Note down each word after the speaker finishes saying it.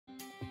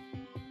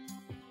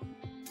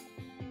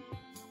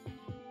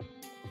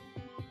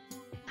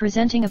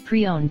Presenting a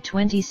pre-owned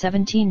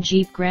 2017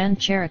 Jeep Grand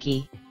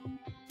Cherokee.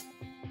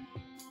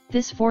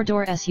 This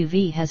four-door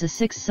SUV has a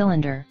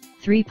 6-cylinder,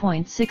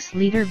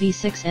 3.6-liter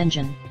V6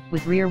 engine,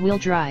 with rear-wheel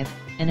drive,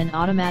 and an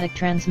automatic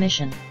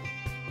transmission.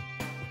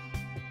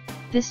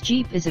 This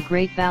Jeep is a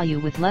great value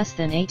with less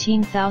than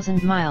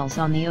 18,000 miles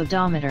on the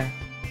odometer.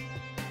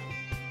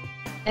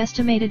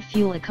 Estimated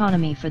fuel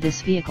economy for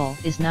this vehicle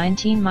is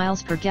 19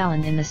 miles per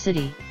gallon in the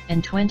city,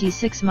 and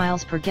 26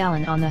 miles per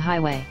gallon on the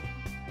highway.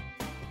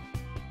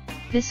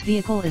 This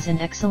vehicle is in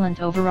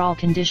excellent overall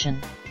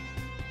condition.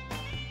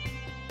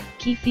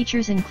 Key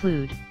features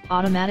include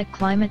automatic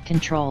climate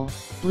control,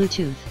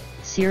 Bluetooth,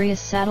 Sirius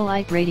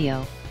satellite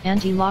radio,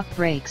 anti-lock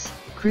brakes,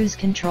 cruise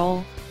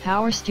control,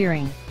 power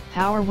steering,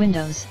 power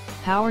windows,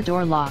 power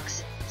door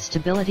locks,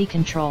 stability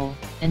control,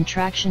 and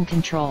traction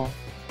control.